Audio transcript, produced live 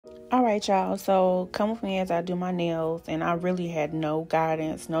All right, y'all. So come with me as I do my nails, and I really had no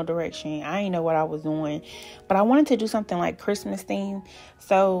guidance, no direction. I didn't know what I was doing, but I wanted to do something like Christmas theme.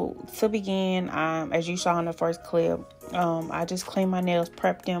 So to begin, as you saw in the first clip, I just cleaned my nails,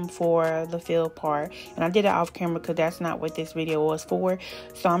 prepped them for the field part, and I did it off camera because that's not what this video was for.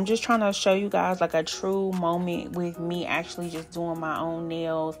 So I'm just trying to show you guys like a true moment with me actually just doing my own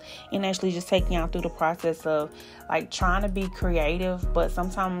nails and actually just taking y'all through the process of like trying to be creative, but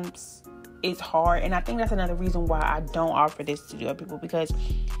sometimes it's hard. And I think that's another reason why I don't offer this to other people, because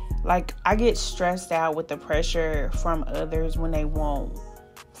like I get stressed out with the pressure from others when they want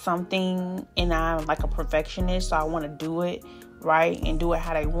something, and I'm like a perfectionist, so I want to do it right and do it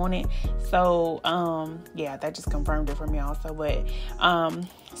how they want it. So yeah, that just confirmed it for me also. But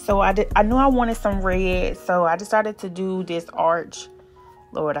so I knew I wanted some red, so I decided to do this arch.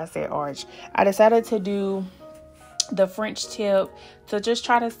 Lord, I said arch. I decided to do the French tip to just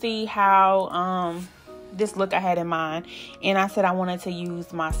try to see how this look I had in mind. And I said I wanted to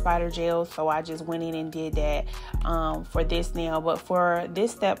use my spider gel, so I just went in and did that for this nail. But for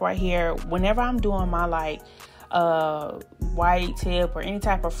this step right here, whenever I'm doing my like white tip or any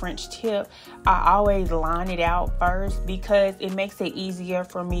type of French tip, I always line it out first because it makes it easier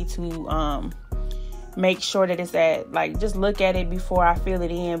for me to make sure that it's at, like, just look at it before I fill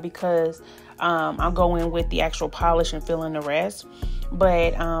it in, because I'll go in with the actual polish and fill in the rest.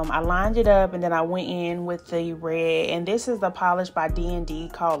 But I lined it up, and then I went in with the red, and this is the polish by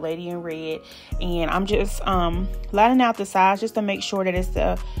D&D called Lady in Red. And I'm just lining out the size just to make sure that it's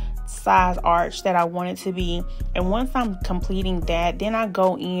the size arch that I want it to be. And once I'm completing that, then I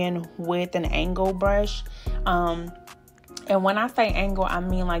go in with an angle brush. And when I say angle, I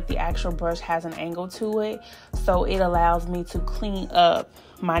mean like the actual brush has an angle to it, so it allows me to clean up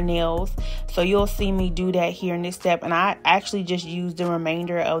my nails. So you'll see me do that here in this step, and I actually just used the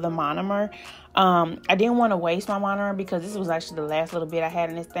remainder of the monomer. I didn't want to waste my monomer because this was actually the last little bit I had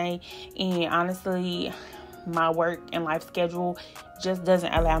in this thing, and honestly, my work and life schedule just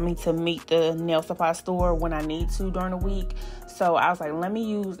doesn't allow me to meet the nail supply store when I need to during the week. So I was like, let me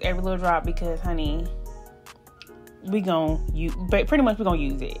use every little drop because, honey, we're gonna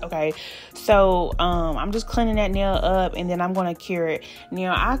use it. Okay, so I'm just cleaning that nail up, and then I'm gonna cure it.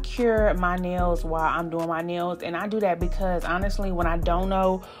 Now I cure my nails while I'm doing my nails, and I do that because honestly, when I don't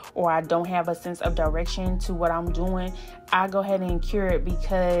know or I don't have a sense of direction to what I'm doing, I go ahead and cure it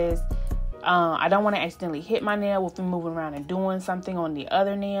because I don't want to accidentally hit my nail with me moving around and doing something on the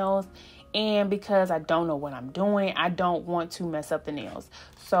other nails. And because I don't know what I'm doing, I don't want to mess up the nails.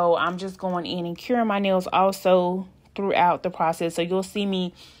 So I'm just going in and curing my nails also throughout the process. So you'll see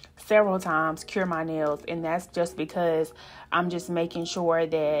me several times cure my nails. And that's just because I'm just making sure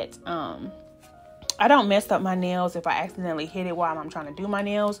that I don't mess up my nails if I accidentally hit it while I'm trying to do my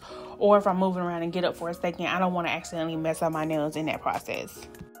nails. Or if I'm moving around and get up for a second, I don't want to accidentally mess up my nails in that process.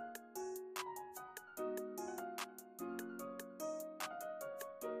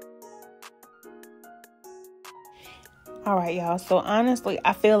 All right, y'all. So honestly,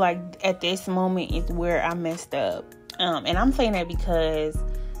 I feel like at this moment is where I messed up. And I'm saying that because,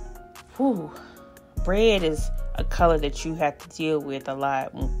 red is a color that you have to deal with a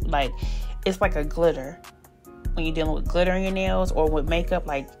lot. Like, it's like a glitter. When you're dealing with glitter in your nails or with makeup,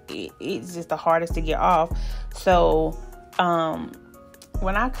 like, it's just the hardest to get off. So,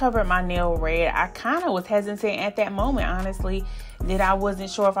 when I covered my nail red, I kind of was hesitant at that moment, honestly, that I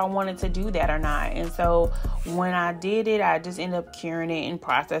wasn't sure if I wanted to do that or not. And so when I did it, I just ended up curing it and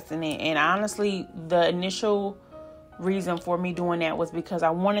processing it. And honestly, the initial reason for me doing that was because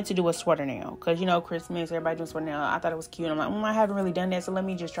I wanted to do a sweater nail. Because, you know, Christmas, everybody doing sweater nail. I thought it was cute. I'm like, I haven't really done that, so let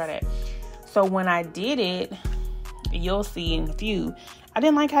me just try that. So when I did it, you'll see in a few, I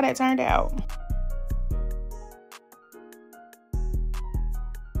didn't like how that turned out.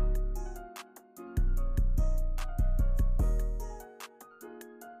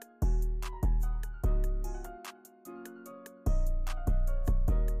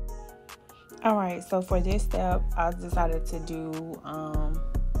 All right, so for this step, I decided to do,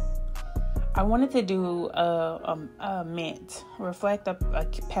 I wanted to do a mint, reflect a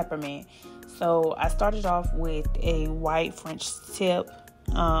peppermint. So I started off with a white French tip,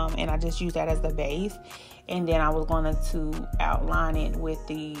 and I just used that as the base. And then I was going to outline it with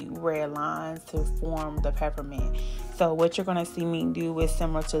the red lines to form the peppermint. So what you're going to see me do is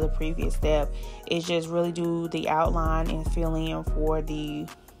similar to the previous step. Is just really do the outline and fill in for the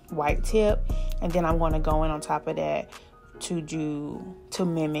white tip, and then I'm going to go in on top of that to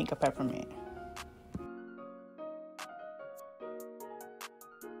mimic a peppermint.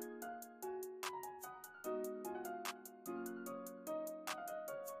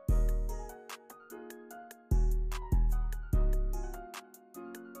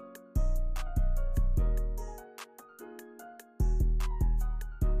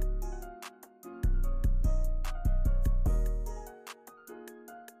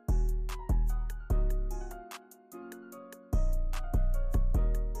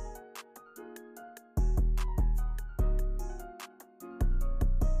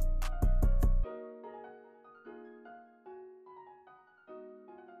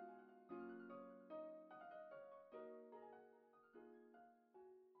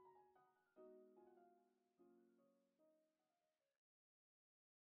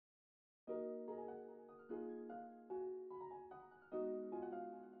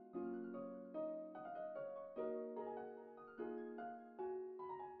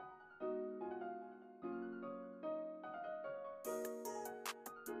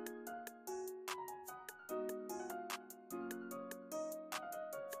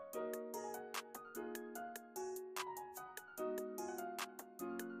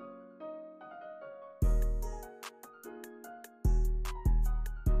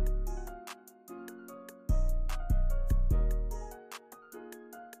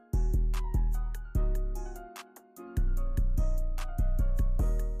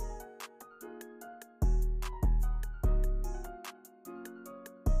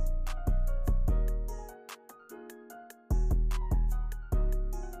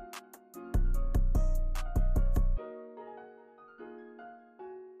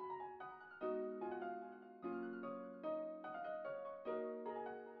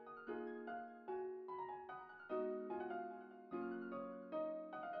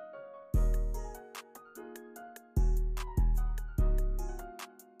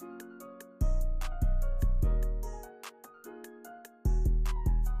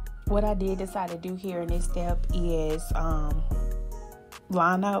 what I did decide to do here in this step is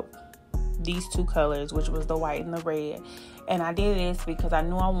line up these two colors, which was the white and the red. And I did this because I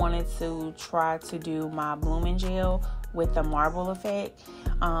knew I wanted to try to do my blooming gel with the marble effect.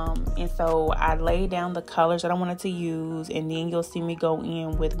 And so I laid down the colors that I wanted to use, and then you'll see me go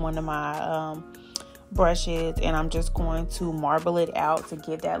in with one of my brushes, and I'm just going to marble it out to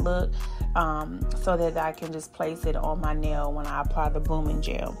get that look, so that I can just place it on my nail when I apply the blooming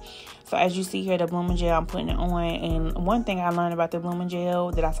gel. So as you see here, the blooming gel, I'm putting it on. And one thing I learned about the blooming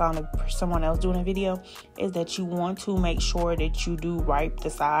gel that I saw someone else doing a video is that you want to make sure that you do wipe the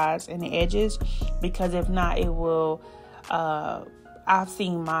sides and the edges, because if not, it will I've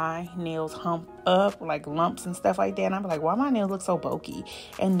seen my nails hump up, like lumps and stuff like that, and I'm like, why my nails look so bulky?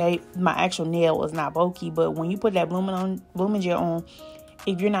 And my actual nail is not bulky. But when you put that blooming gel on,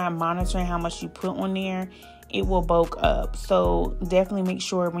 if you're not monitoring how much you put on there, it will bulk up. So definitely make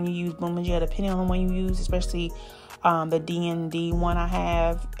sure when you use blooming gel, depending on the one you use, especially the D&D one I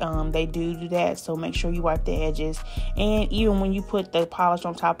have, they do that. So make sure you wipe the edges, and even when you put the polish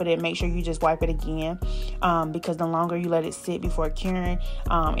on top of it, make sure you just wipe it again, because the longer you let it sit before curing,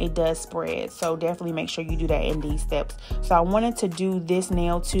 it does spread. So definitely make sure you do that in these steps. So I wanted to do this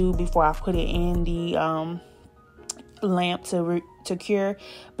nail too before I put it in the lamp to cure,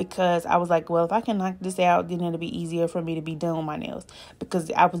 because I was like, well, if I can knock this out, then it'll be easier for me to be done with my nails, because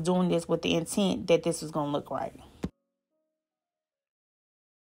I was doing this with the intent that this was gonna look right.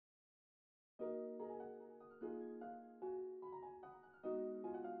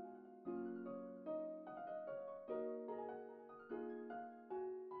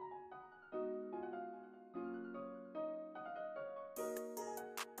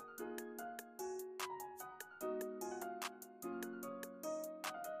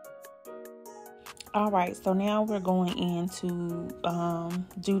 All right, so now we're going in to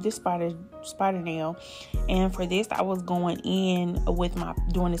do the spider nail, and for this I was going in with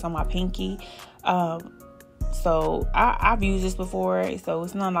doing this on my pinky. So I've used this before, so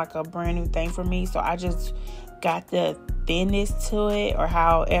it's not like a brand new thing for me. So I just got the thinness to it, or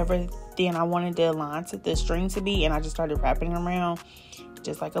however thin I wanted the string to be, and I just started wrapping it around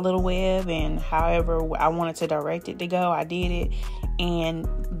just like a little web, and however I wanted to direct it to go, I did it. And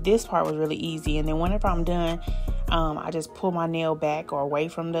this part was really easy. And then whenever I'm done, I just pull my nail back or away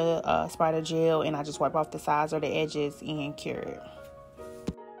from the spider gel, and I just wipe off the sides or the edges and cure it.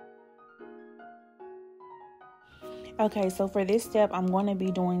 Okay, so for this step, I'm going to be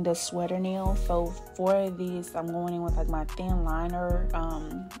doing the sweater nail. So for this, I'm going in with like my thin liner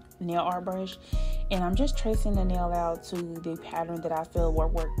nail art brush, and I'm just tracing the nail out to the pattern that I feel will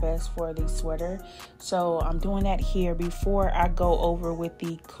work best for the sweater. So I'm doing that here before I go over with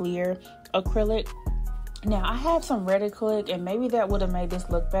the clear acrylic. Now I have some red acrylic, and maybe that would have made this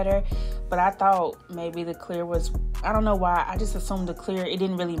look better, but I thought maybe the clear was, I don't know why, I just assumed the clear, it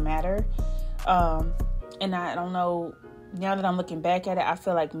didn't really matter. And I don't know, now that I'm looking back at it, I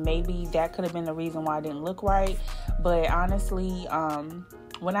feel like maybe that could have been the reason why it didn't look right. But honestly,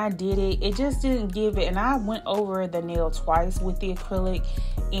 when I did it, it just didn't give it. And I went over the nail twice with the acrylic,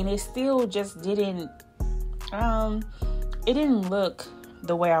 and it still just didn't, it didn't look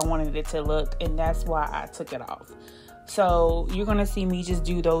the way I wanted it to look. And that's why I took it off. So you're going to see me just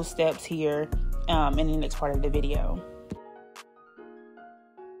do those steps here in the next part of the video.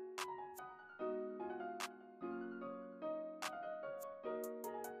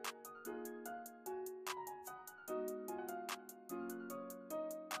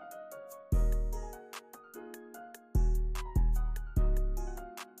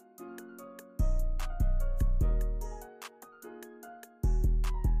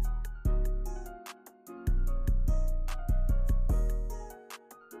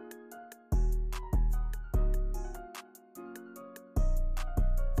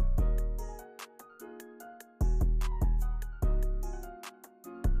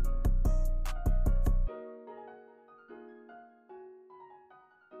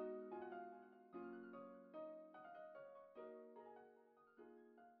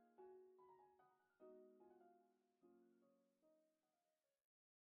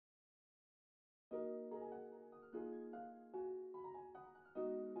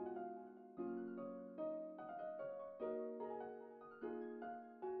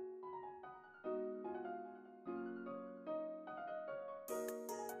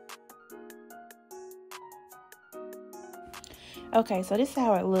 Okay, so this is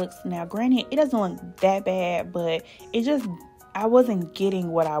how it looks. Now, granted, it doesn't look that bad, but I wasn't getting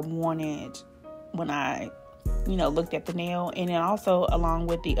what I wanted when I, looked at the nail, and then also along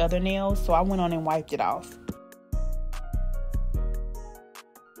with the other nails. So I went on and wiped it off.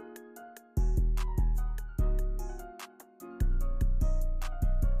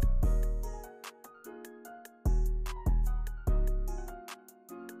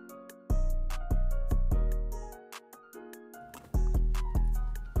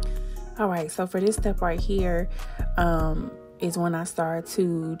 All right, so for this step right here, is when I start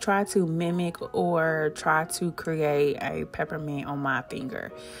to try to mimic or try to create a peppermint on my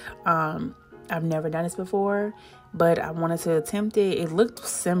finger. I've never done this before, but I wanted to attempt it. It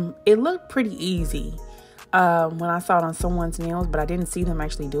looked pretty easy when I saw it on someone's nails, but I didn't see them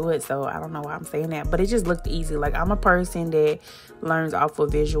actually do it, so I don't know why I'm saying that, but it just looked easy. Like, I'm a person that learns off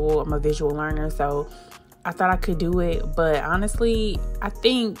of visual. I'm a visual learner, so I thought I could do it, but honestly, I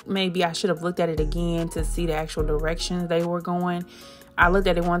think maybe I should have looked at it again to see the actual directions they were going. I looked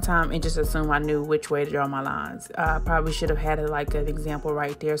at it one time and just assumed I knew which way to draw my lines. I probably should have had an example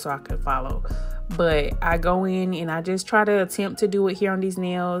right there so I could follow. But I go in and I just try to attempt to do it here on these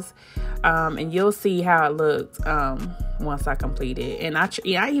nails. And you'll see how it looked once I complete it. And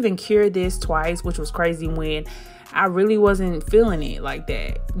I even cured this twice, which was crazy when I really wasn't feeling it like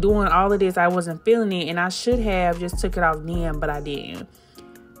that. Doing all of this, I wasn't feeling it. And I should have just took it off then, but I didn't.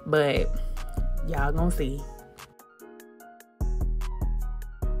 But y'all gonna see.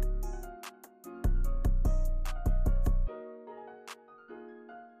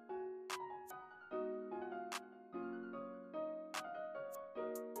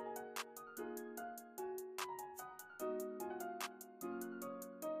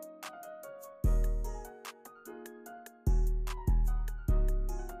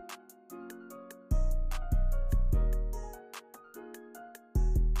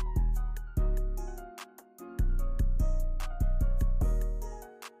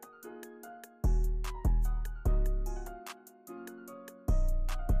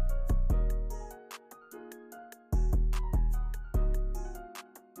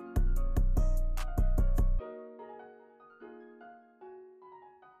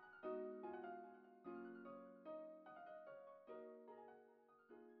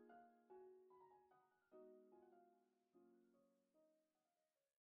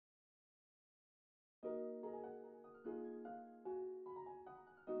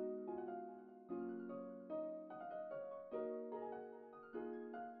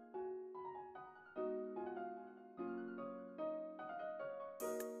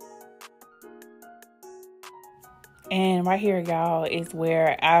 And right here, y'all, is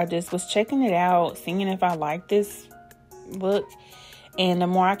where I just was checking it out, seeing if I like this look. And the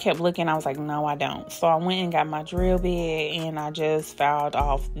more I kept looking, I was like, no, I don't. So I went and got my drill bit and I just filed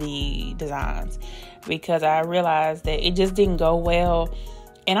off the designs because I realized that it just didn't go well.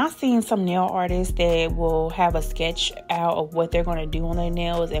 And I've seen some nail artists that will have a sketch out of what they're going to do on their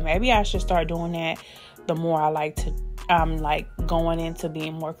nails. And maybe I should start doing that the more I like going into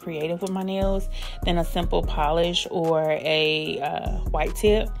being more creative with my nails than a simple polish or a white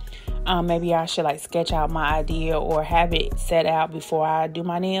tip. Maybe I should sketch out my idea or have it set out before I do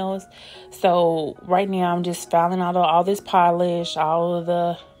my nails. So right now I'm just filing out all this polish, all of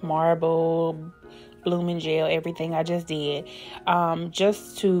the marble, blooming gel, everything I just did,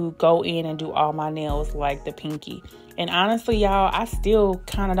 just to go in and do all my nails like the pinky. And honestly, y'all, I still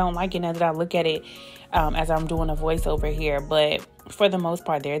kind of don't like it now that I look at it as I'm doing a voiceover here. But for the most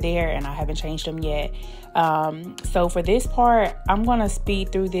part, they're there and I haven't changed them yet. So for this part, I'm going to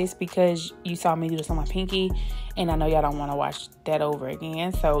speed through this because you saw me do this on my pinky. And I know y'all don't want to watch that over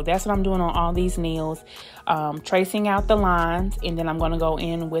again. So that's what I'm doing on all these nails. Tracing out the lines. And then I'm going to go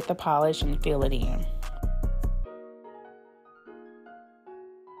in with the polish and fill it in.